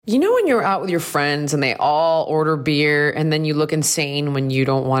You know when you're out with your friends and they all order beer and then you look insane when you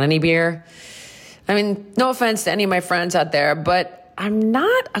don't want any beer? I mean, no offense to any of my friends out there, but I'm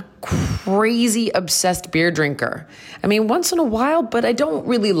not a crazy obsessed beer drinker. I mean, once in a while, but I don't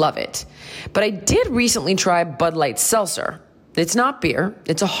really love it. But I did recently try Bud Light Seltzer. It's not beer.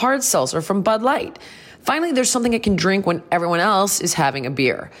 It's a hard seltzer from Bud Light. Finally, there's something I can drink when everyone else is having a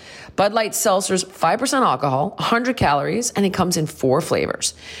beer. Bud Light Seltzer's 5% alcohol, 100 calories, and it comes in 4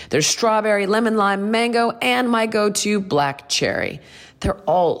 flavors. There's strawberry, lemon, lime, mango, and my go-to black cherry. They're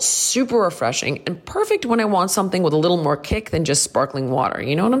all super refreshing and perfect when I want something with a little more kick than just sparkling water.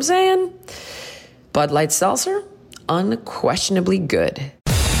 You know what I'm saying? Bud Light Seltzer, unquestionably good.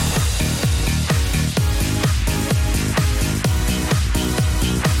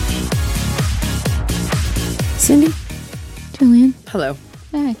 Cindy? Julian? Hello.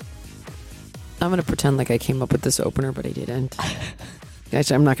 Hi. I'm going to pretend like I came up with this opener, but I didn't.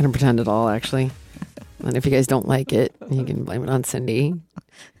 Actually, I'm not going to pretend at all, actually. And if you guys don't like it, you can blame it on Cindy.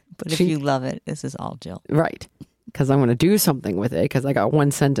 But if you love it, this is all Jill. Right. Because I'm going to do something with it because I got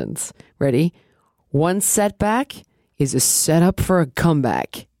one sentence. Ready? One setback is a setup for a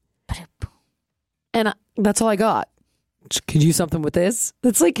comeback. And that's all I got. Could you do something with this?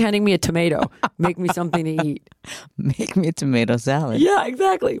 That's like handing me a tomato. Make me something to eat. Make me a tomato salad. Yeah,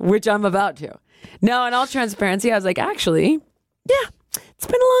 exactly. Which I'm about to. No, in all transparency, I was like, actually, yeah, it's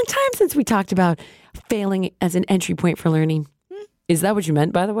been a long time since we talked about failing as an entry point for learning. Is that what you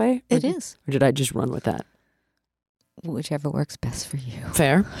meant, by the way? It is. Or did I just run with that? Whichever works best for you.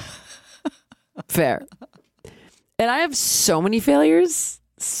 Fair. Fair. And I have so many failures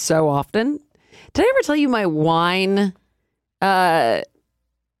so often. Did I ever tell you my wine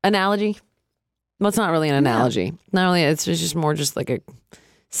analogy? Well, it's not really an analogy. Not really. It's just more just like a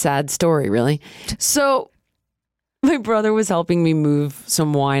sad story, really. So my brother was helping me move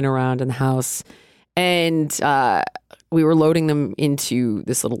some wine around in the house, and we were loading them into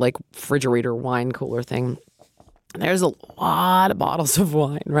this little like refrigerator wine cooler thing. There's a lot of bottles of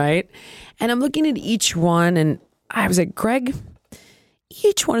wine, right? And I'm looking at each one, and I was like, Greg,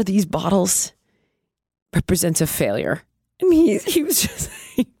 each one of these bottles represents a failure. And he was just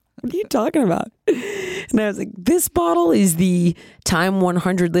like, what are you talking about? And I was like, this bottle is the time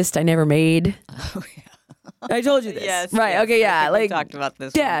 100 list I never made. Oh, yeah. I told you this. Yes. Right. Yes, Okay. Yeah. we Like, talked about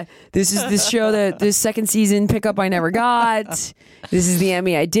this. Yeah. One. This is this show that this second season pickup I never got. This is the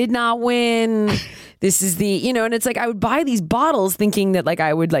Emmy I did not win. This is the, and it's like I would buy these bottles thinking that like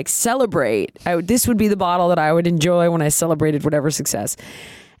I would like celebrate. This would be the bottle that I would enjoy when I celebrated whatever success.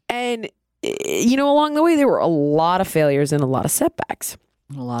 And along the way, there were a lot of failures and a lot of setbacks.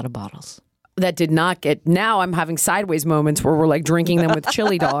 A lot of bottles. That did not get, now I'm having sideways moments where we're like drinking them with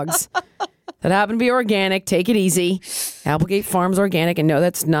chili dogs that happen to be organic. Take it easy. Applegate Farms organic. And no,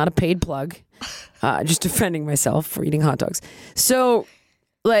 that's not a paid plug. Just defending myself for eating hot dogs. So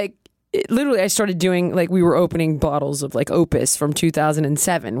like, literally I started doing, like we were opening bottles of like Opus from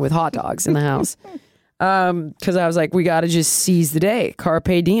 2007 with hot dogs in the house. Because I was like, we got to just seize the day.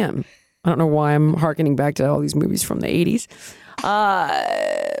 Carpe diem. I don't know why I'm hearkening back to all these movies from the 80s.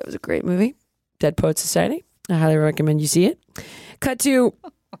 It was a great movie. Dead Poets Society. I highly recommend you see it. Cut to,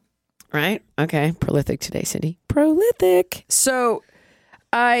 right? Okay. Prolific today, Cindy. Prolific. So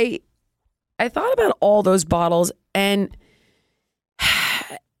I thought about all those bottles, and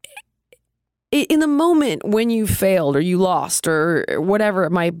in the moment when you failed or you lost or whatever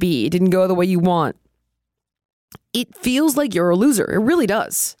it might be, it didn't go the way you want, it feels like you're a loser. It really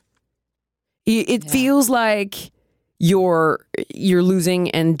does. It feels like you're losing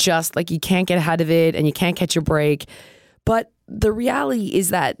and just like you can't get ahead of it and you can't catch a break. But the reality is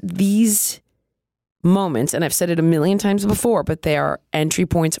that these moments, and I've said it a million times before, but they are entry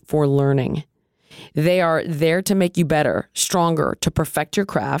points for learning. They are there to make you better, stronger, to perfect your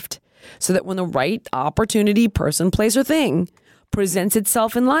craft, so that when the right opportunity, person, place, or thing presents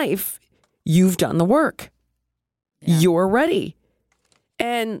itself in life, you've done the work. Yeah. You're ready.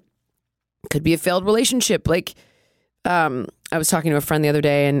 And could be a failed relationship. Like, I was talking to a friend the other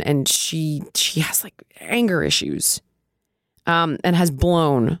day, and she has like anger issues, and has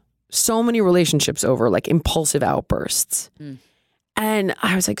blown so many relationships over like impulsive outbursts. And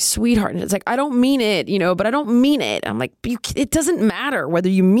I was like, sweetheart, and it's like, I don't mean it, but I don't mean it. I'm like, it doesn't matter whether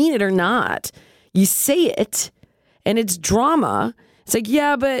you mean it or not. You say it, and it's drama. It's like,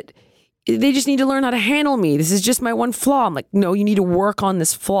 yeah, but they just need to learn how to handle me. This is just my one flaw. I'm like, no, you need to work on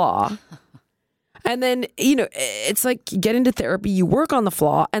this flaw. And then, it's like you get into therapy, you work on the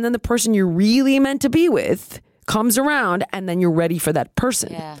flaw, and then the person you're really meant to be with comes around, and then you're ready for that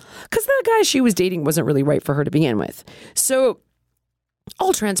person. Yeah. Because the guy she was dating wasn't really right for her to begin with. So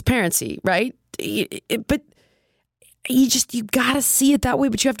all transparency, right? But you got to see it that way,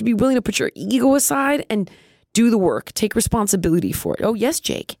 but you have to be willing to put your ego aside and do the work, take responsibility for it. Oh, yes,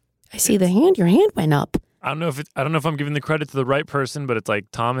 Jake. I see your hand went up. I don't know if I'm giving the credit to the right person, but it's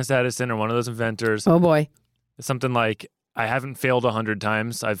like Thomas Edison or one of those inventors. Oh boy. It's something like, I haven't failed 100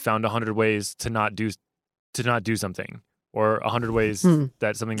 times. I've found 100 ways to not do something, or 100 ways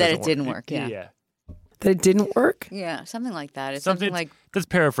that something that doesn't it didn't work. Yeah. That it didn't work? Yeah, something like that. It's something like that's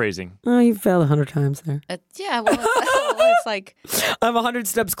paraphrasing. Oh, you failed 100 times there. It's like I'm 100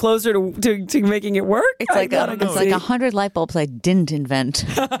 steps closer to making it work. It's like 100 light bulbs I didn't invent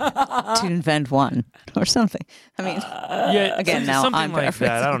to invent one or something. I mean, again, now something I'm like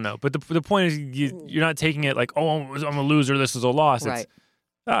that. I don't know, but the point is, you're not taking it like, oh, I'm a loser. This is a loss. Right.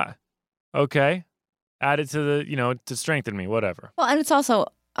 It's okay. Add it to to strengthen me. Whatever. Well, and it's also.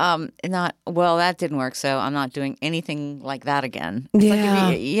 Not well. That didn't work, so I'm not doing anything like that again.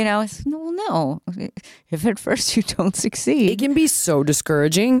 It's like no. If at first you don't succeed, it can be so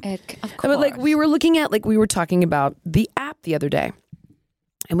discouraging. Of course. But we were talking about the app the other day,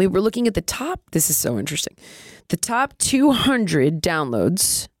 and we were looking at the top. This is so interesting. The top 200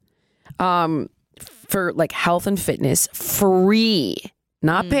 downloads, for like health and fitness, free.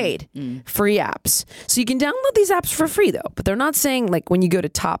 Not paid, free apps. So you can download these apps for free though, but they're not saying like when you go to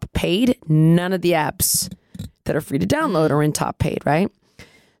top paid, none of the apps that are free to download are in top paid, right?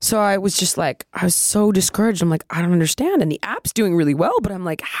 So I was so discouraged. I'm like, I don't understand. And the app's doing really well, but I'm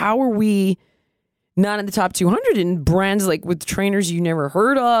like, how are we not in the top 200 in brands like with trainers you never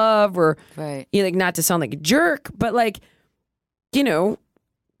heard of, or right. Like not to sound like a jerk, but like, you've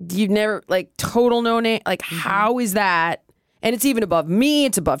never like total no name. Like how is that? And it's even above me.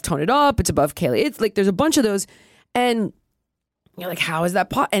 It's above Tone It Up. It's above Kaylee. It's like there's a bunch of those, and you're like, how is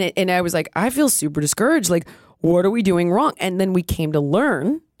that? And I was like, I feel super discouraged. Like, what are we doing wrong? And then we came to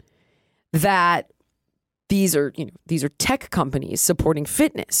learn that these are tech companies supporting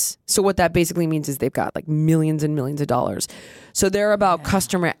fitness. So what that basically means is they've got like millions and millions of dollars. So they're about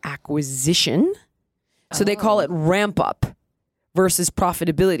customer acquisition. So they call it ramp up versus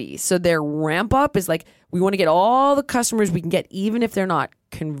profitability. So their ramp up is like, we want to get all the customers we can get, even if they're not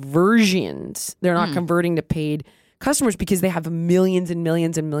conversions. They're not converting to paid customers, because they have millions and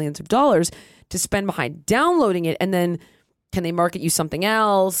millions and millions of dollars to spend behind downloading it. And then can they market you something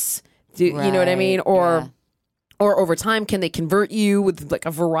else? You know what I mean? Or over time, can they convert you with like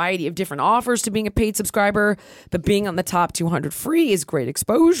a variety of different offers to being a paid subscriber? But being on the top 200 free is great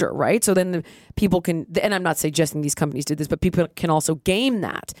exposure, right? So then the people can, and I'm not suggesting these companies did this, but people can also game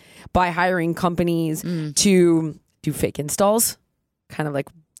that by hiring companies to do fake installs, kind of like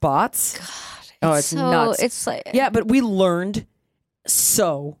bots. God, it's nuts. It's like, yeah, but we learned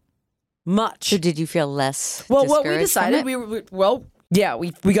so much. So did you feel less? Well, what we decided,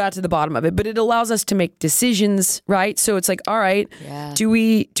 we got to the bottom of it, but it allows us to make decisions, right? So it's like, all right, do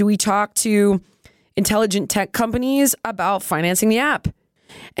we talk to intelligent tech companies about financing the app?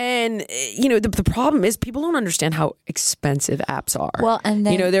 And the problem is people don't understand how expensive apps are. Well, and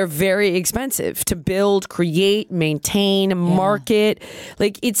then, they're very expensive to build, create, maintain, market.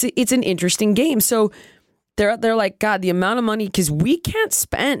 Like it's an interesting game. So they're like, God, the amount of money, because we can't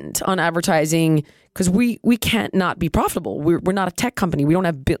spend on advertising, because we can't not be profitable. We're not a tech company. We don't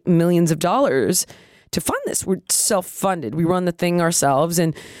have millions of dollars to fund this. We're self-funded. We run the thing ourselves.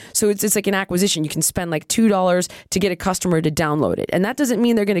 And so it's like an acquisition. You can spend like $2 to get a customer to download it. And that doesn't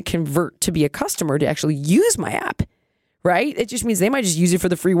mean they're going to convert to be a customer to actually use my app, right? It just means they might just use it for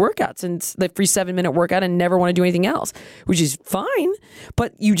the free workouts and the free 7-minute workout and never want to do anything else, which is fine.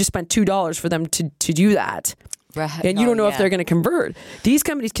 But you just spent $2 for them to do that. Right. And you don't know if they're going to convert. These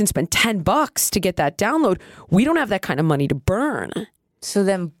companies can spend $10 to get that download. We don't have that kind of money to burn. So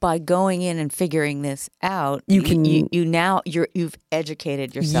then, by going in and figuring this out, you've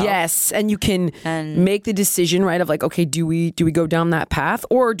educated yourself. Yes, and you can make the decision, right, of like, okay, do we go down that path,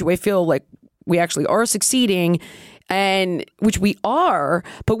 or do I feel like we actually are succeeding? And which we are,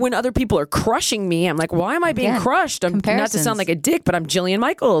 but when other people are crushing me, I'm like, why am I being crushed? I'm not to sound like a dick, but I'm Jillian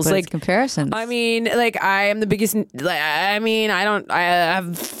Michaels. But like it's comparisons. I mean, like I am the biggest. I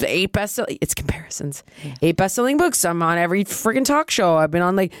have 8 best-selling. It's comparisons. 8 best-selling books. I'm on every freaking talk show. I've been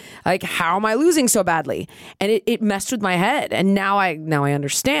on like how am I losing so badly? And it messed with my head. And now I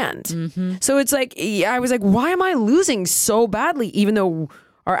understand. Mm-hmm. So it's like I was like, why am I losing so badly? Even though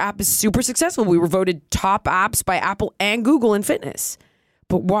our app is super successful. We were voted top apps by Apple and Google in fitness.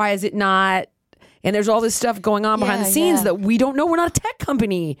 But why is it not? And there's all this stuff going on behind the scenes that we don't know. We're not a tech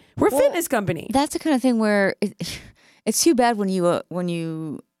company. We're a fitness company. That's the kind of thing where it's too bad when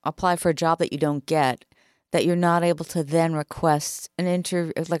you apply for a job that you don't get, that you're not able to then request an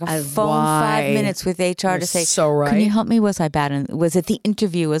interview, like a As phone why? 5 minutes with HR You're to say, so right. can you help me? Was I bad? Was it the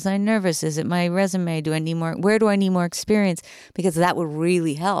interview? Was I nervous? Is it my resume? Do I need more? Where do I need more experience? Because that would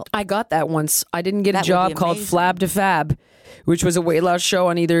really help. I got that once. I didn't get That a job would be called amazing. Flab to Fab, which was a weight loss show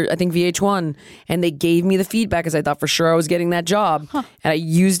on either, I think, VH1. And they gave me the feedback because I thought for sure I was getting that job. And I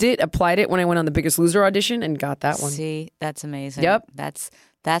used it, applied it when I went on the Biggest Loser audition and got that one. See, that's amazing. Yep.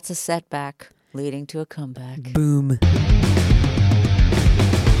 That's a setback leading to a comeback. Boom.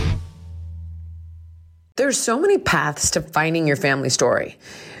 There's so many paths to finding your family story.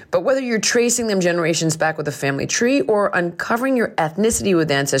 But whether you're tracing them generations back with a family tree or uncovering your ethnicity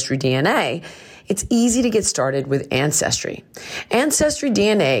with Ancestry DNA, it's easy to get started with Ancestry. Ancestry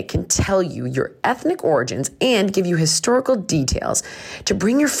DNA can tell you your ethnic origins and give you historical details to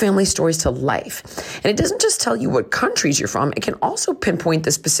bring your family stories to life. And it doesn't just tell you what countries you're from, it can also pinpoint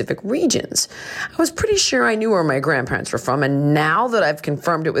the specific regions. I was pretty sure I knew where my grandparents were from, and now that I've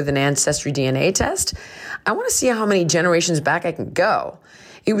confirmed it with an Ancestry DNA test, I want to see how many generations back I can go.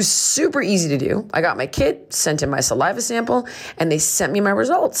 It was super easy to do. I got my kit, sent in my saliva sample, and they sent me my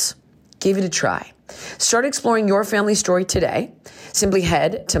results. Give it a try. Start exploring your family story today. Simply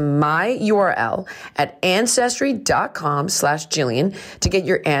head to my URL at ancestry.com/Jillian to get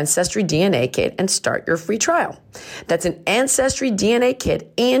your Ancestry DNA kit and start your free trial. That's an Ancestry DNA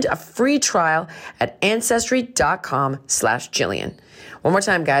kit and a free trial at ancestry.com/Jillian. One more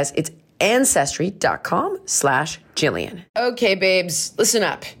time, guys. It's ancestry.com/Jillian. Okay, babes, listen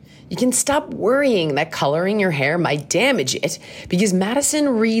up. You can stop worrying that coloring your hair might damage it because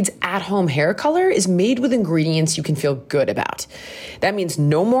Madison Reed's at-home hair color is made with ingredients you can feel good about. That means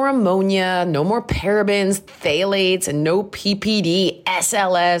no more ammonia, no more parabens, phthalates, and no PPD,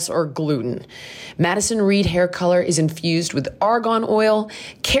 SLS, or gluten. Madison Reed hair color is infused with argan oil,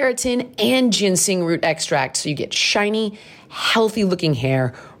 keratin, and ginseng root extract so you get shiny, healthy-looking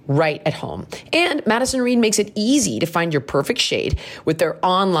hair right at home. And Madison Reed makes it easy to find your perfect shade with their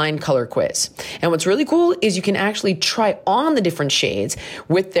online color quiz. And what's really cool is you can actually try on the different shades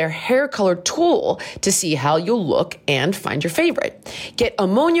with their hair color tool to see how you'll look and find your favorite. Get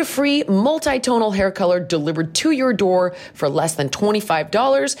ammonia-free multi-tonal hair color delivered to your door for less than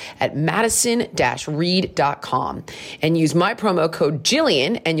 $25 at madison-reed.com. And use my promo code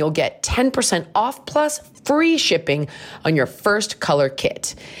Jillian and you'll get 10% off plus free shipping on your first color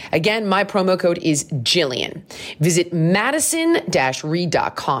kit. Again, my promo code is Jillian. Visit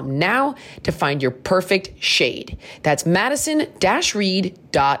madison-reed.com now to find your perfect shade. That's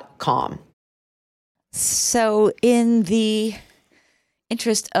madison-reed.com. So in the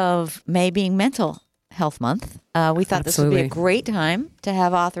interest of May being Mental Health Month, we thought this would be a great time to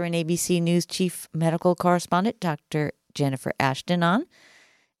have author and ABC News chief medical correspondent, Dr. Jennifer Ashton, on.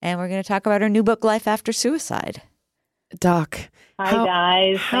 And we're going to talk about her new book, Life After Suicide. Doc. Hi,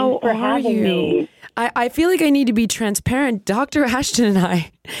 guys. How Thanks for having me. I feel like I need to be transparent. Dr. Ashton and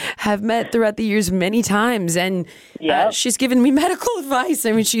I have met throughout the years many times, and she's given me medical advice.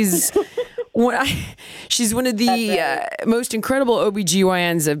 I mean, she's she's one of the most incredible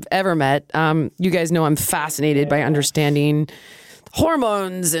OBGYNs I've ever met. You guys know I'm fascinated by understanding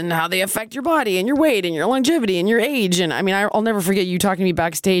hormones and how they affect your body and your weight and your longevity and your age. And I mean, I'll never forget you talking to me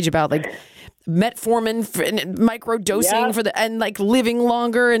backstage about like metformin and micro dosing for and like living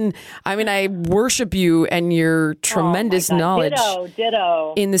longer. And I mean, I worship you and your tremendous knowledge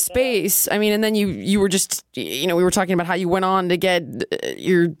in the space. I mean, and then you were just, we were talking about how you went on to get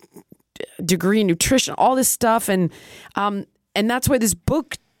your degree in nutrition, all this stuff. And that's why this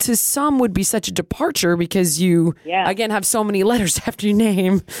book to some would be such a departure because you, again, have so many letters after your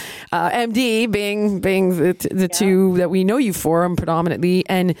name, MD being the two that we know you for predominantly.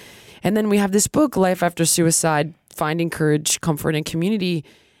 And then we have this book, Life After Suicide, Finding Courage, Comfort, and Community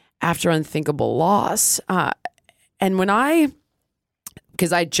After Unthinkable Loss. And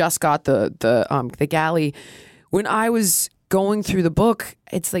because I just got the galley, when I was going through the book,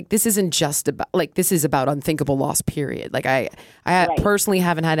 it's like, this isn't just about, like, this is about unthinkable loss, period. Like I personally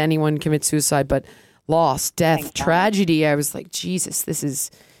haven't had anyone commit suicide, but loss, death, tragedy. I was like, Jesus, this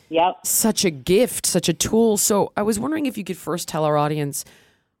is such a gift, such a tool. So I was wondering if you could first tell our audience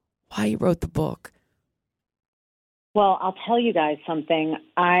why you wrote the book. Well, I'll tell you guys something.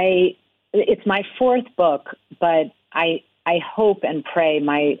 It's my fourth book, but I hope and pray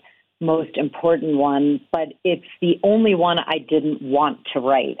my most important one, but it's the only one I didn't want to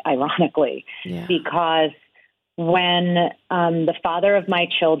write, ironically, because when the father of my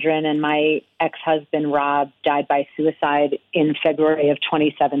children and my ex-husband, Rob, died by suicide in February of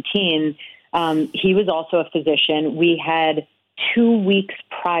 2017, he was also a physician. We had 2 weeks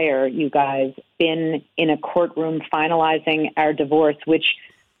prior, you guys, been in a courtroom finalizing our divorce, which,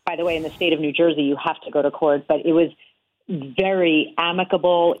 by the way, in the state of New Jersey, you have to go to court, but it was very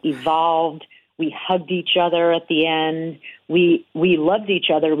amicable, evolved. We hugged each other at the end. We loved each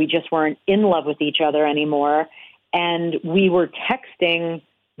other. We just weren't in love with each other anymore. And we were texting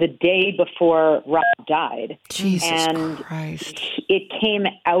the day before Rob died. Jesus Christ. It came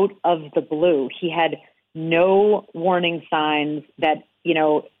out of the blue. He had no warning signs that,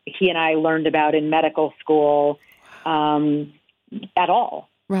 he and I learned about in medical school at all.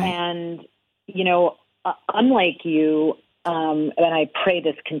 Right. And, unlike you, and I pray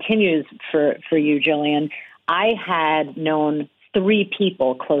this continues for you, Jillian, I had known 3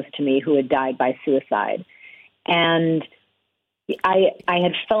 people close to me who had died by suicide. And I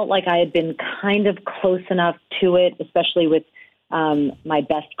had felt like I had been kind of close enough to it, especially with my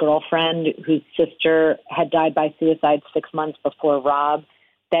best girlfriend whose sister had died by suicide 6 months before Rob,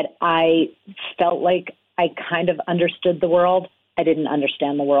 that I felt like I kind of understood the world. I didn't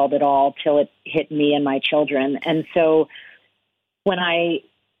understand the world at all till it hit me and my children. And so when I,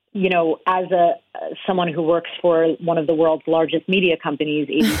 as someone who works for one of the world's largest media companies,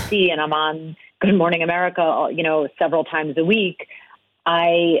 ABC, and I'm on Good Morning America, several times a week,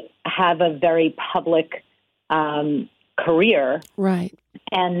 I have a very public career. Right.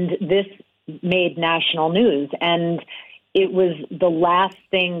 And this made national news. And it was the last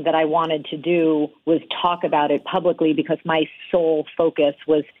thing that I wanted to do was talk about it publicly, because my sole focus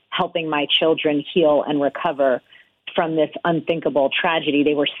was helping my children heal and recover from this unthinkable tragedy.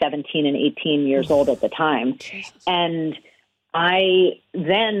 They were 17 and 18 years old at the time. Jesus. And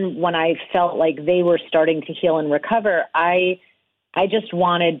when I felt like they were starting to heal and recover, I just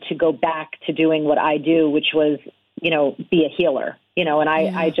wanted to go back to doing what I do, which was, be a healer, and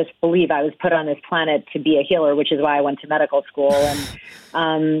I just believe I was put on this planet to be a healer, which is why I went to medical school.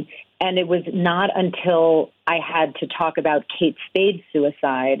 And it was not until I had to talk about Kate Spade's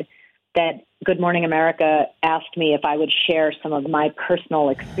suicide that Good Morning America asked me if I would share some of my personal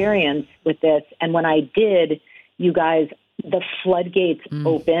experience with this. And when I did, you guys, the floodgates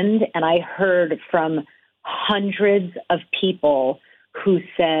opened, and I heard from hundreds of people who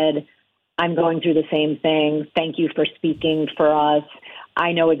said, I'm going through the same thing. Thank you for speaking for us.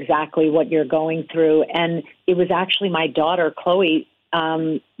 I know exactly what you're going through. And it was actually my daughter, Chloe,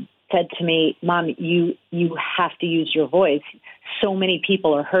 said to me, Mom, you have to use your voice. So many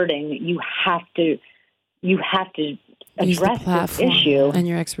people are hurting. You have to address this issue. And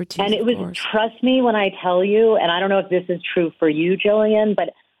your expertise. And it was, trust me when I tell you, and I don't know if this is true for you, Jillian,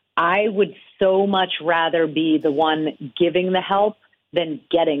 but I would so much rather be the one giving the help than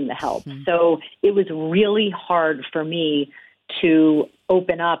getting the help. Mm-hmm. So it was really hard for me to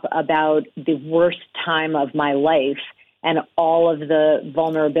open up about the worst time of my life and all of the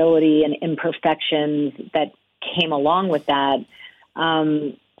vulnerability and imperfections that came along with that.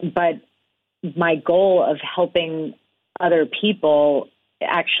 But my goal of helping other people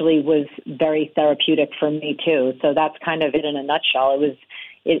actually was very therapeutic for me too. So that's kind of it in a nutshell.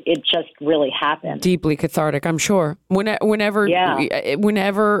 It just really happened. Deeply cathartic, I'm sure. Whenever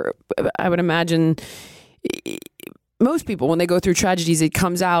I would imagine most people, when they go through tragedies, it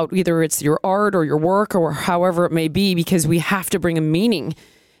comes out, either it's your art or your work or however it may be, because we have to bring a meaning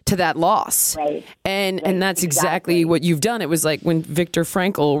to that loss. Right. And that's exactly what you've done. It was like when Viktor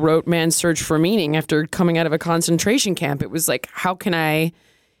Frankl wrote Man's Search for Meaning after coming out of a concentration camp. It was like, how can I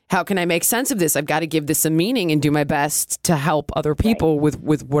make sense of this? I've got to give this a meaning and do my best to help other people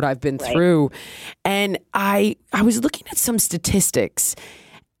with what I've been through. And I was looking at some statistics.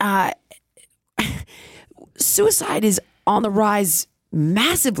 Suicide is on the rise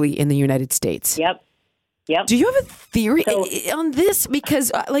massively in the United States. Yep. Do you have a theory on this?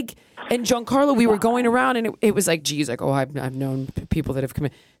 Because and Giancarlo, we were going around and it was like, geez, like, I've known people that have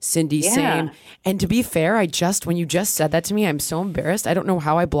committed. Cindy, same. And to be fair, when you just said that to me, I'm so embarrassed. I don't know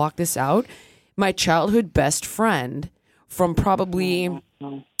how I blocked this out. My childhood best friend from probably,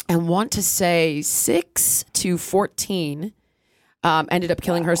 I want to say 6 to 14, ended up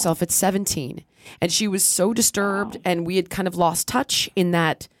killing herself at 17. And she was so disturbed, and we had kind of lost touch in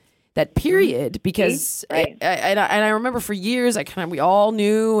that period, because I remember for years we all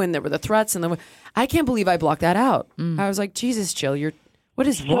knew, and there were the threats, and I can't believe I blocked that out. I was like, Jesus, Jill, what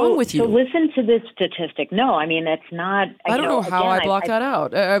is wrong with you? So listen to this statistic. No, I mean, it's not. I don't know how I blocked that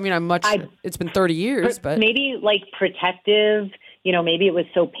out. I mean, it's been 30 years, but maybe like protective. Maybe it was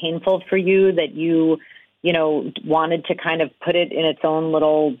so painful for you that you wanted to kind of put it in its own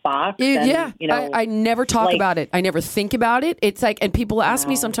little box. I never talk about it. I never think about it. It's like, and people ask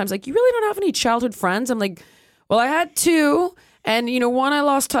me sometimes, like, you really don't have any childhood friends? I'm like, well, I had 2, And, one I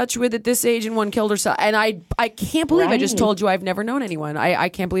lost touch with at this age and one killed herself. And I can't believe I just told you I've never known anyone. I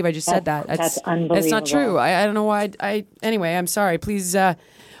can't believe I just said that. That's unbelievable. It's not true. I don't know why. Anyway, I'm sorry. Please. So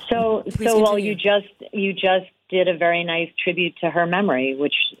well, you just did a very nice tribute to her memory,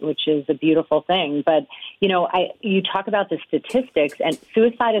 which is a beautiful thing. But, you talk about the statistics, and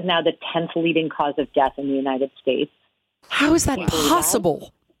suicide is now the 10th leading cause of death in the United States. How is that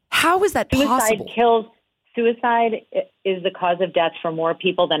possible? How is that possible? Suicide is the cause of death for more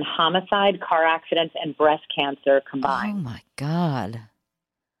people than homicide, car accidents, and breast cancer combined. Oh, my God.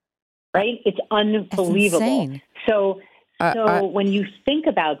 Right? It's unbelievable. That's insane. So when you think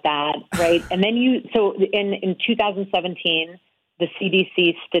about that, right, and then in 2017, the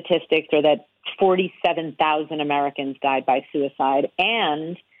CDC statistics are that 47,000 Americans died by suicide.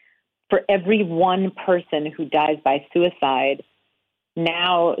 And for every one person who dies by suicide,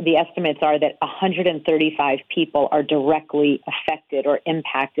 now the estimates are that 135 people are directly affected or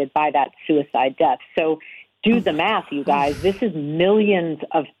impacted by that suicide death. So do the math, you guys. This is millions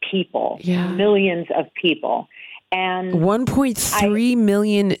of people, millions of people. And 1.3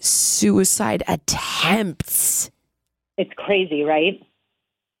 million suicide attempts. It's crazy, right?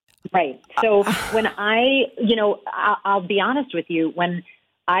 Right. So when I'll be honest with you, when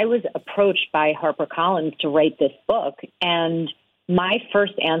I was approached by HarperCollins to write this book, and my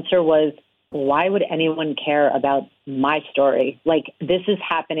first answer was, why would anyone care about my story? Like, this is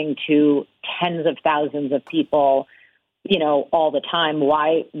happening to tens of thousands of people, all the time.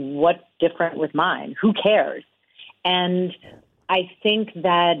 What's different with mine? Who cares? And I think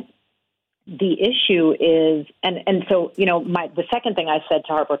that the issue is, and so, the second thing I said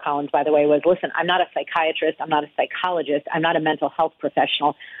to HarperCollins, by the way, was, listen, I'm not a psychiatrist. I'm not a psychologist. I'm not a mental health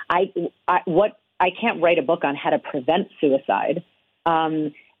professional. I can't write a book on how to prevent suicide.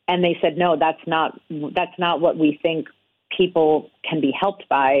 And they said, no, that's not what we think people can be helped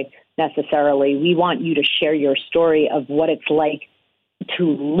by necessarily. We want you to share your story of what it's like to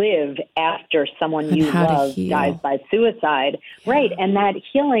live after someone you love dies by suicide. Yeah. Right. And that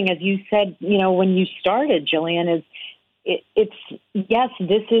healing, as you said, when you started, Jillian, it's yes,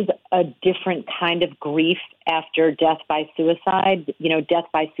 this is a different kind of grief after death by suicide. Death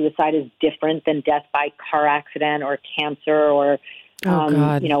by suicide is different than death by car accident or cancer or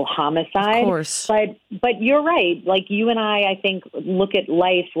homicide. Of course. But you're right. Like, you and I think, look at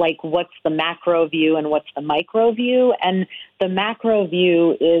life like, what's the macro view and what's the micro view? And the macro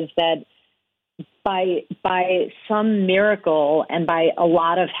view is that by some miracle and by a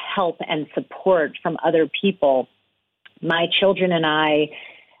lot of help and support from other people, my children and I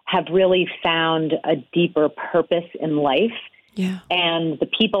have really found a deeper purpose in life. Yeah. And the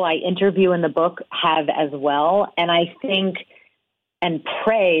people I interview in the book have as well. And I think and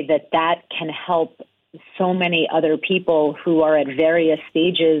pray that can help so many other people who are at various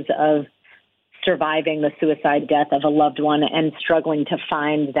stages of surviving the suicide death of a loved one and struggling to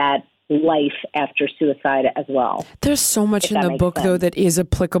find that life after suicide as well. There's so much in the book, though, that is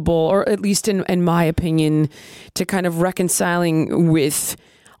applicable, or at least in my opinion, to kind of reconciling with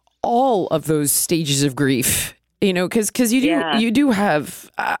all of those stages of grief, because you do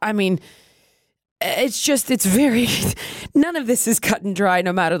have, it's very, none of this is cut and dry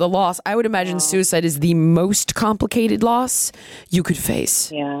no matter the loss. I would imagine suicide is the most complicated loss you could face.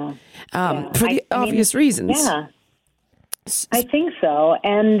 Yeah. For the obvious reasons. Yeah. I think so.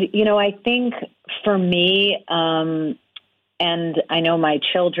 And, I think for me, and I know my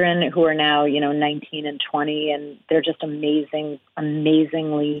children who are now, 19 and 20, and they're just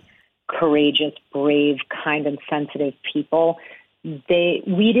amazingly courageous, brave, kind, and sensitive people.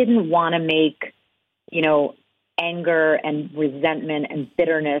 We didn't want to make, anger and resentment and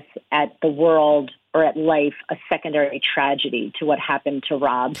bitterness at the world or at life a secondary tragedy to what happened to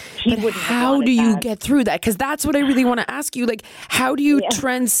Rob. How do you get through that? Because that's what I really want to ask you. Like, how do you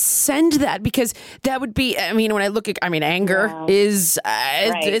transcend that? Because that would be, when I look at, anger is,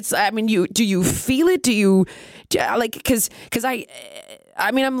 it's, do you feel it? Do you, because I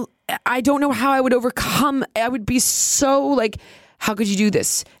don't know how I would overcome. I would be so like, how could you do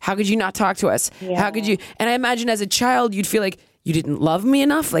this? How could you not talk to us? Yeah. How could you? And I imagine as a child, you'd feel like you didn't love me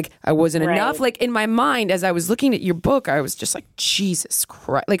enough. Like I wasn't enough. Like in my mind, as I was looking at your book, I was just like, Jesus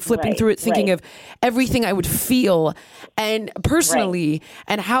Christ, like flipping through it, thinking of everything I would feel and personally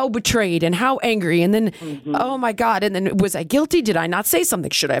and how betrayed and how angry. And then, oh my God. And then was I guilty? Did I not say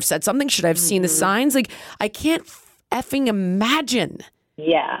something? Should I have said something? Should I have seen the signs? Like I can't effing imagine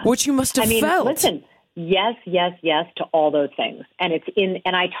what you must have felt. Listen. Yes to all those things. And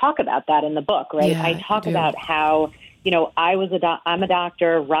and I talk about that in the book, right? Yeah, I talk about how, I'm a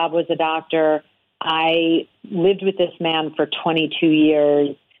doctor, Rob was a doctor. I lived with this man for 22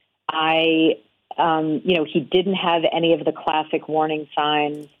 years. He didn't have any of the classic warning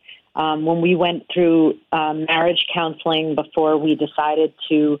signs. When we went through marriage counseling before we decided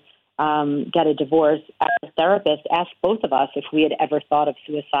to get a divorce, our therapist asked both of us if we had ever thought of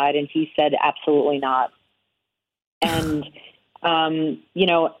suicide, and he said absolutely not. And,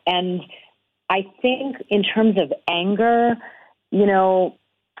 and I think in terms of anger,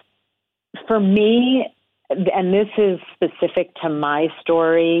 for me, and this is specific to my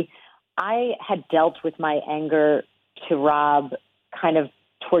story, I had dealt with my anger to Rob kind of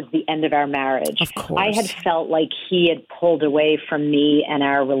towards the end of our marriage. Of course. I had felt like he had pulled away from me and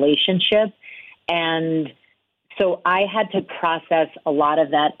our relationship. And so I had to process a lot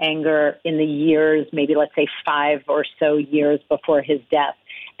of that anger in the years, maybe let's say 5 or so years before his death.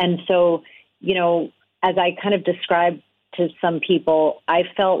 And so, as I kind of described to some people, I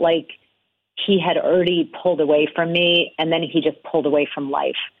felt like he had already pulled away from me, and then he just pulled away from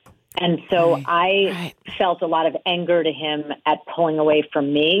life. And so I felt a lot of anger to him at pulling away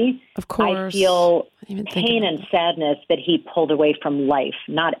from me. Of course. I feel pain and sadness that he pulled away from life,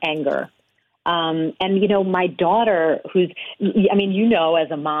 not anger. And, my daughter,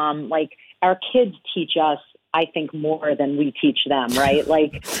 as a mom, like our kids teach us, I think, more than we teach them, right?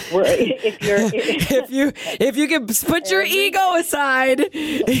 Like, if you can put your ego aside.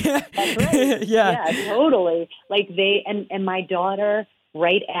 That's right. Yeah, totally. Like and my daughter,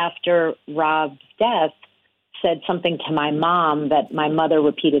 right after Rob's death, said something to my mom that my mother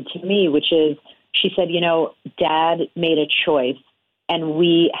repeated to me, which is, she said, Dad made a choice and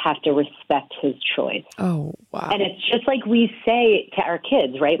we have to respect his choice. Oh, wow. And it's just like we say to our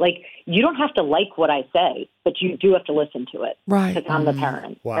kids, right? Like, you don't have to like what I say, but you do have to listen to it. Right. Because I'm the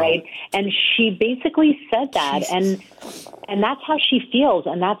parent, Wow. right? And she basically said that. And that's how she feels.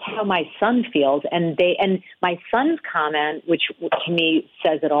 And that's how my son feels. And my son's comment, which to me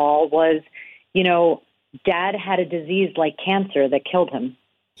says it all, was, Dad had a disease like cancer that killed him.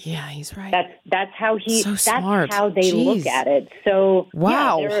 Yeah, he's right. That's how smart. How they look at it. So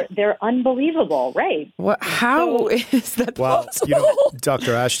wow, yeah, they're unbelievable, right? How is that possible?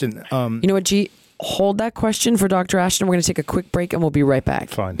 Dr. Ashton. You know what, G? Hold that question for Dr. Ashton. We're going to take a quick break and we'll be right back.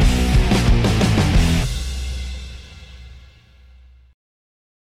 Fine.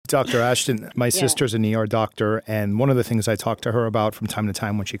 Dr. Ashton, my sister's an ER doctor, and one of the things I talk to her about from time to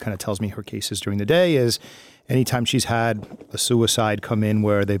time when she kind of tells me her cases during the day is anytime she's had a suicide come in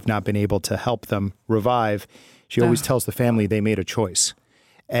where they've not been able to help them revive, she always tells the family they made a choice.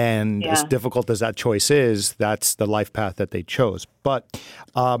 And as difficult as that choice is, that's the life path that they chose. But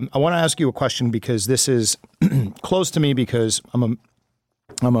I want to ask you a question because this is close to me because I'm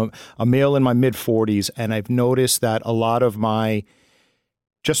a male in my mid-40s, and I've noticed that a lot of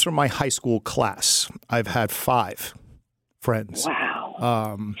just from my high school class, I've had 5 friends.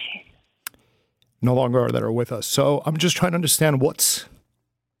 Wow. No longer that are with us. So I'm just trying to understand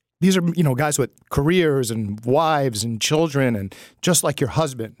these are, guys with careers and wives and children and just like your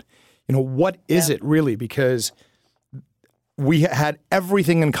husband. What is it really? Because we had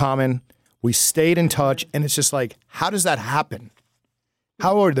everything in common. We stayed in touch. And it's just like, how does that happen?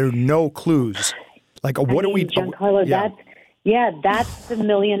 How are there no clues? Like, what do we... Giancarlo, that's the $1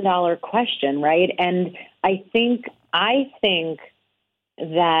 million question, right? And I think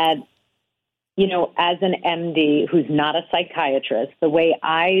that, as an MD who's not a psychiatrist, the way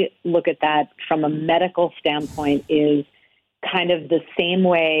I look at that from a medical standpoint is kind of the same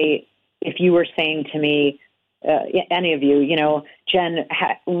way if you were saying to me, any of you, Jen,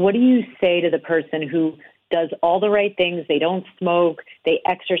 what do you say to the person who does all the right things? They don't smoke, they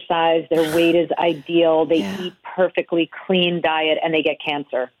exercise, their weight is ideal, they eat perfectly clean diet, and they get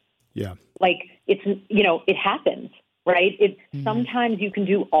cancer. Yeah. Like, it's, it happens, right? Sometimes you can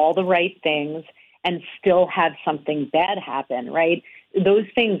do all the right things and still have something bad happen, right? Those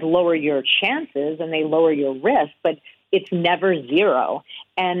things lower your chances and they lower your risk, but it's never zero.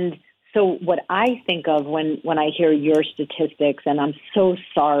 And so what I think of when I hear your statistics, and I'm so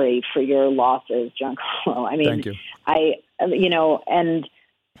sorry for your losses, Giancarlo. I mean, thank you. I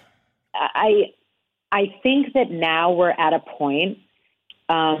think that now we're at a point,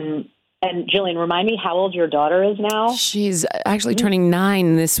 and Jillian, remind me how old your daughter is now? She's actually turning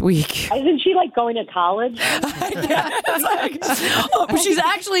 9 this week. Isn't she like going to college? She's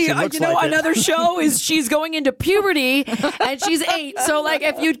actually, another show is she's going into puberty and she's 8. So like,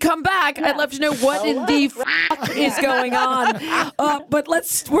 if you'd come back, I'd love to know what in the fuck is going on. But we're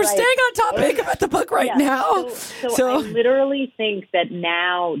staying on topic about the book now. So I literally think that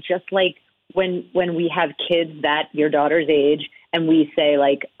now, just like when we have kids that your daughter's age, and we say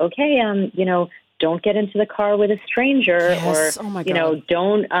like, okay, don't get into the car with a stranger, Yes. or, Oh my you know, God.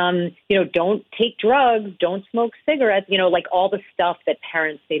 don't take drugs, don't smoke cigarettes, you know, like all the stuff that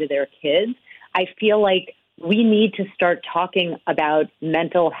parents say to their kids. I feel like we need to start talking about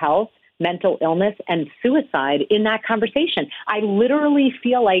mental health, mental illness, and suicide in that conversation. I literally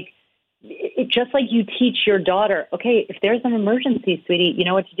feel like just like you teach your daughter, okay, if there's an emergency, sweetie, you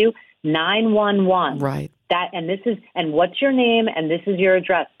know what to do? 911. Right. And what's your name? And this is your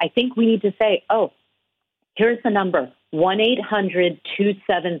address. I think we need to say, oh, here's the number,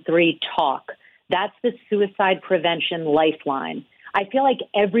 1-800-273-TALK. That's the suicide prevention lifeline. I feel like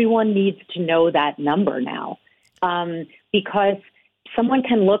everyone needs to know that number now, because someone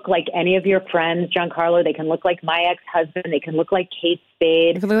can look like any of your friends, Giancarlo. They can look like my ex-husband. They can look like Kate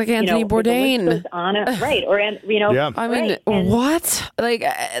Spade. They can look like Anthony Bourdain. Right. Or, you know, Yeah. I mean, right. what? Like,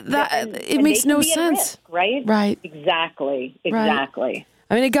 it makes no sense. Risk, right? Right. Exactly.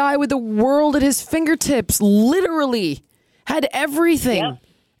 I mean, a guy with the world at his fingertips literally had everything. Yep.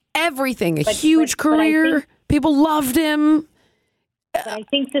 Everything. A huge career. People loved him. But I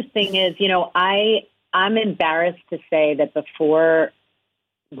think the thing is, you know, I'm embarrassed to say that before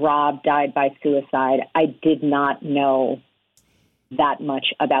Rob died by suicide, I did not know that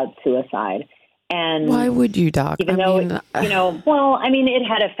much about suicide. And why would you, Doc? Even though, you know, well, I mean, it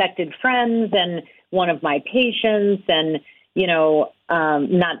had affected friends and one of my patients and, you know,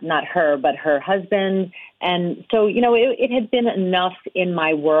 not her, but her husband. And so, you know, it had been enough in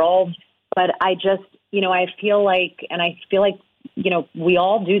my world, but I just, you know, I feel like, you know, we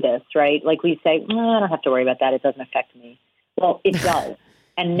all do this, right? Like we say, I don't have to worry about that. It doesn't affect me. Well, it does.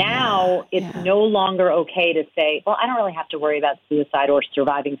 And now it's no longer okay to say, well, I don't really have to worry about suicide or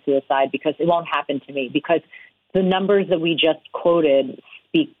surviving suicide because it won't happen to me, because the numbers that we just quoted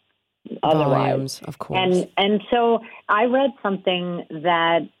speak otherwise. Volumes, of course. And so I read something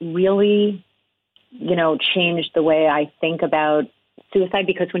that really, you know, changed the way I think about suicide,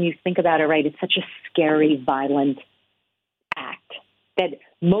 because when you think about it, right, it's such a scary, violent act that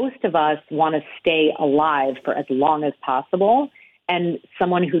most of us want to stay alive for as long as possible. And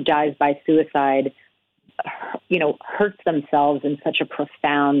someone who dies by suicide, you know, hurts themselves in such a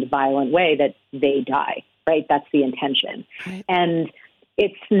profound, violent way that they die, right? That's the intention. Right. And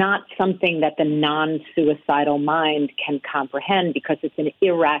it's not something that the non-suicidal mind can comprehend because it's an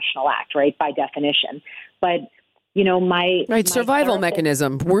irrational act, right, by definition. But, you know, my survival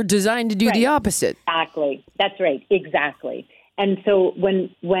mechanism. We're designed to do the opposite. Exactly. That's right. Exactly. And so when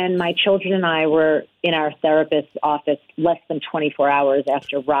my children and I were in our therapist's office less than 24 hours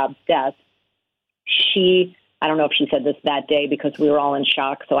after Rob's death, I don't know if she said this that day because we were all in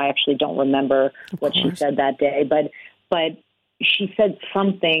shock, so I actually don't remember what she said that day. But she said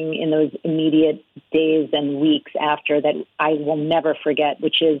something in those immediate days and weeks after that I will never forget,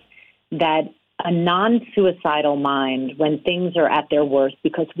 which is that a non-suicidal mind, when things are at their worst,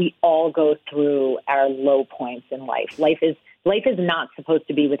 because we all go through our low points in life. Life is not supposed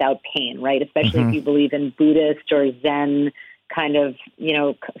to be without pain, right? Especially if you believe in Buddhist or Zen kind of, you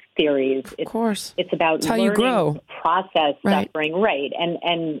know, theories. Of course. It's about how learning you grow. to process suffering, right,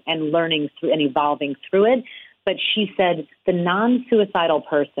 and learning through and evolving through it. But she said the non-suicidal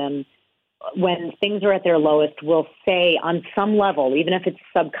person, when things are at their lowest, will say on some level, even if it's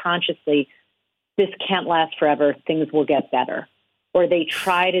subconsciously, this can't last forever, things will get better. Or they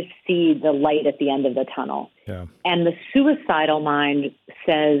try to see the light at the end of the tunnel. Yeah. And the suicidal mind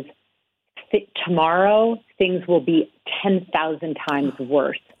says, tomorrow things will be 10,000 times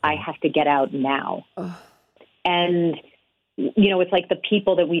worse. I have to get out now. And, you know, it's like the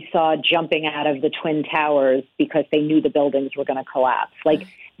people that we saw jumping out of the Twin Towers because they knew the buildings were going to collapse. Like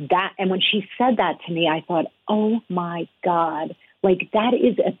that. And when she said that to me, I thought, oh, my God. Like, that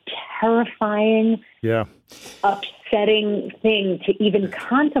is a terrifying, upsetting thing to even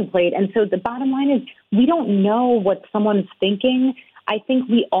contemplate. And so the bottom line is we don't know what someone's thinking. I think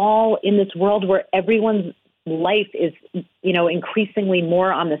we all, in this world where everyone's life is, you know, increasingly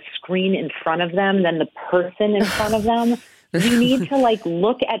more on the screen in front of them than the person in front of them, we need to, like,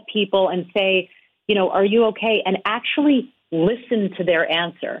 look at people and say, you know, are you okay? And actually listen to their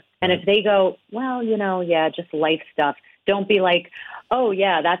answer. And if they go, well, you know, yeah, just life stuff. Don't be like, oh,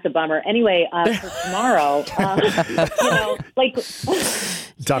 yeah, that's a bummer. Anyway, for tomorrow, you know, like.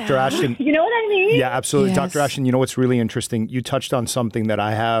 Dr. Ashton. You know what I mean? Yeah, absolutely. Yes. Dr. Ashton, you know what's really interesting? You touched on something that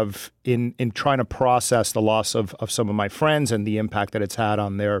I have in trying to process the loss of some of my friends and the impact that it's had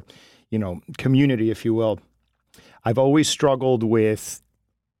on their, you know, community, if you will. I've always struggled with,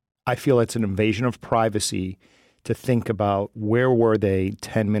 I feel it's an invasion of privacy to think about where were they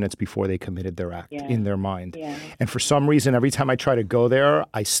 10 minutes before they committed their act in their mind. Yeah. And for some reason, every time I try to go there,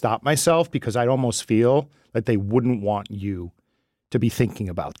 I stop myself because I almost feel that they wouldn't want you to be thinking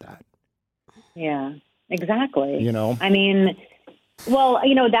about that. Yeah, exactly. You know? I mean, well,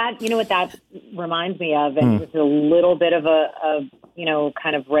 what that reminds me of, and it's a little bit of a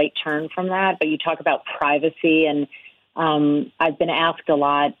kind of right turn from that, but you talk about privacy, and I've been asked a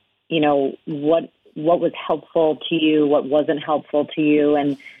lot, what was helpful to you, what wasn't helpful to you,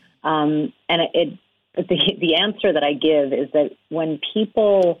 and the answer that I give is that when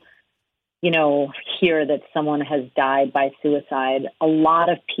people, hear that someone has died by suicide, a lot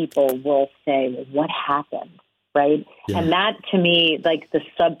of people will say, well, what happened, right? Yeah. And that, to me, like the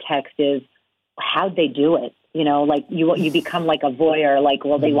subtext is, how'd they do it? You become like a voyeur, like,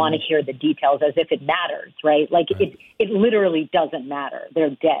 well, they want to hear the details as if it matters, right? Like it literally doesn't matter. They're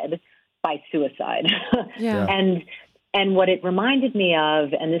dead by suicide. Yeah. And what it reminded me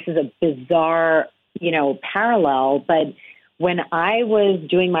of, and this is a bizarre, parallel, but when I was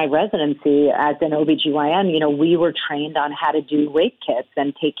doing my residency as an OBGYN, we were trained on how to do rape kits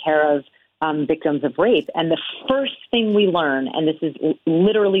and take care of victims of rape. And the first thing we learn, and this is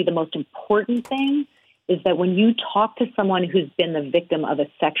literally the most important thing, is that when you talk to someone who's been the victim of a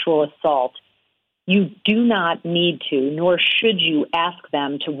sexual assault, you do not need to, nor should you ask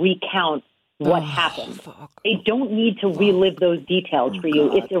them to recount what happened. They don't need to relive those details for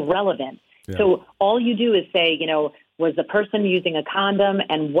you. It's irrelevant. Yeah. So all you do is say, was the person using a condom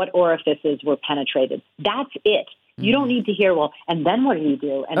and what orifices were penetrated? That's it. You don't need to hear, well, and then what do you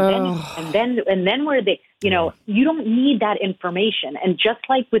do? And then where they, you don't need that information. And just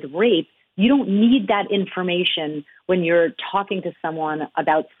like with rape, you don't need that information when you're talking to someone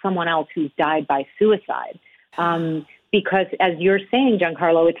about someone else who's died by suicide. Because as you're saying,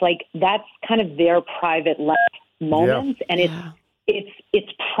 Giancarlo, it's like that's kind of their private life moments, and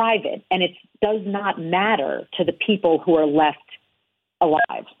it's private, and it does not matter to the people who are left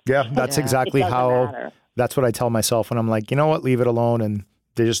alive. Yeah, that's exactly how. That's what I tell myself when I'm like, you know what, leave it alone, and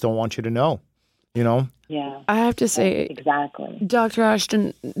they just don't want you to know. Yeah, I have to say, exactly, Dr.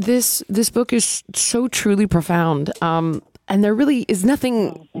 Ashton, this book is so truly profound, and there really is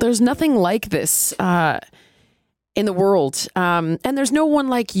nothing. There's nothing like this in the world, and there's no one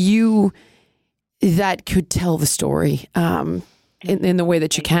like you that could tell the story in the way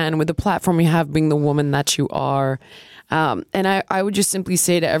that you can, with the platform you have, being the woman that you are. And I would just simply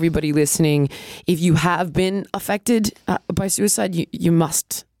say to everybody listening, if you have been affected by suicide, you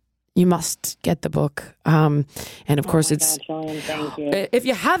must get the book. And of course, it's Julian, thank you. If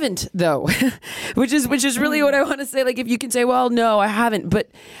you haven't, though, which is really what I want to say. Like, if you can say, well, no, I haven't,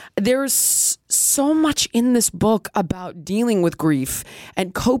 but there's so much in this book about dealing with grief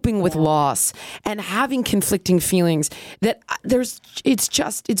and coping with loss and having conflicting feelings that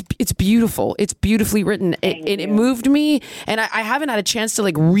it's beautiful. It's beautifully written. It moved me, and I haven't had a chance to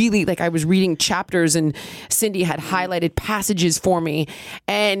really, I was reading chapters, and Cindy had highlighted passages for me,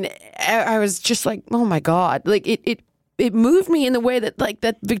 and I was just like, oh my God, it moved me in the way that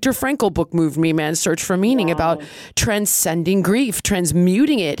that Viktor Frankl book moved me, Man's Search for Meaning, about transcending grief,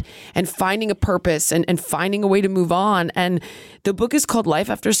 transmuting it, and finding a purpose and finding a way to move on. And the book is called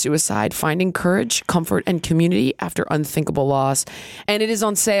Life After Suicide, Finding Courage, Comfort, and Community After Unthinkable Loss. And it is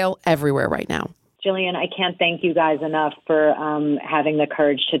on sale everywhere right now. Jillian, I can't thank you guys enough for having the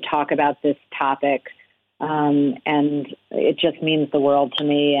courage to talk about this topic. And it just means the world to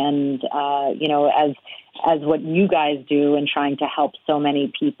me. And, as what you guys do in trying to help so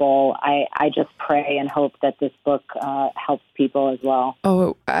many people, I just pray and hope that this book helps people as well.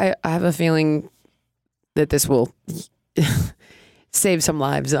 Oh, I have a feeling that this will save some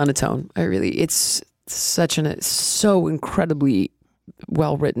lives on its own. It's so incredibly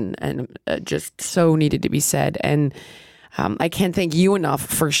well written, and just so needed to be said. And I can't thank you enough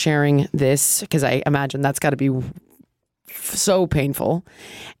for sharing this, because I imagine that's got to be so painful.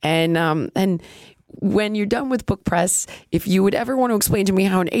 And when you're done with book press, if you would ever want to explain to me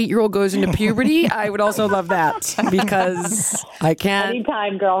how an 8-year-old goes into puberty, I would also love that, because I can't.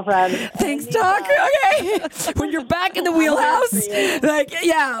 Anytime, girlfriend. Thanks, Doc. Okay. When you're back in the wheelhouse,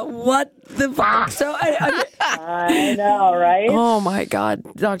 what the fuck? So I know, right? Oh my God,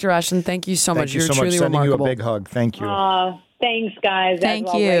 Dr. Ashton, thank you so much. You're so truly much. Sending remarkable. you a big hug. Thank you. Thanks, guys.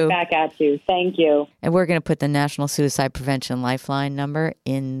 Thank you. Right back at you. Thank you. And we're going to put the National Suicide Prevention Lifeline number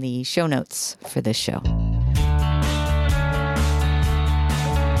in the show notes for this show.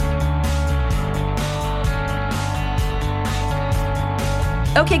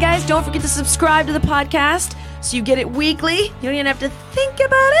 Okay, guys, don't forget to subscribe to the podcast so you get it weekly. You don't even have to think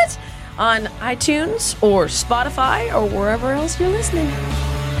about it. on iTunes or Spotify or wherever else you're listening.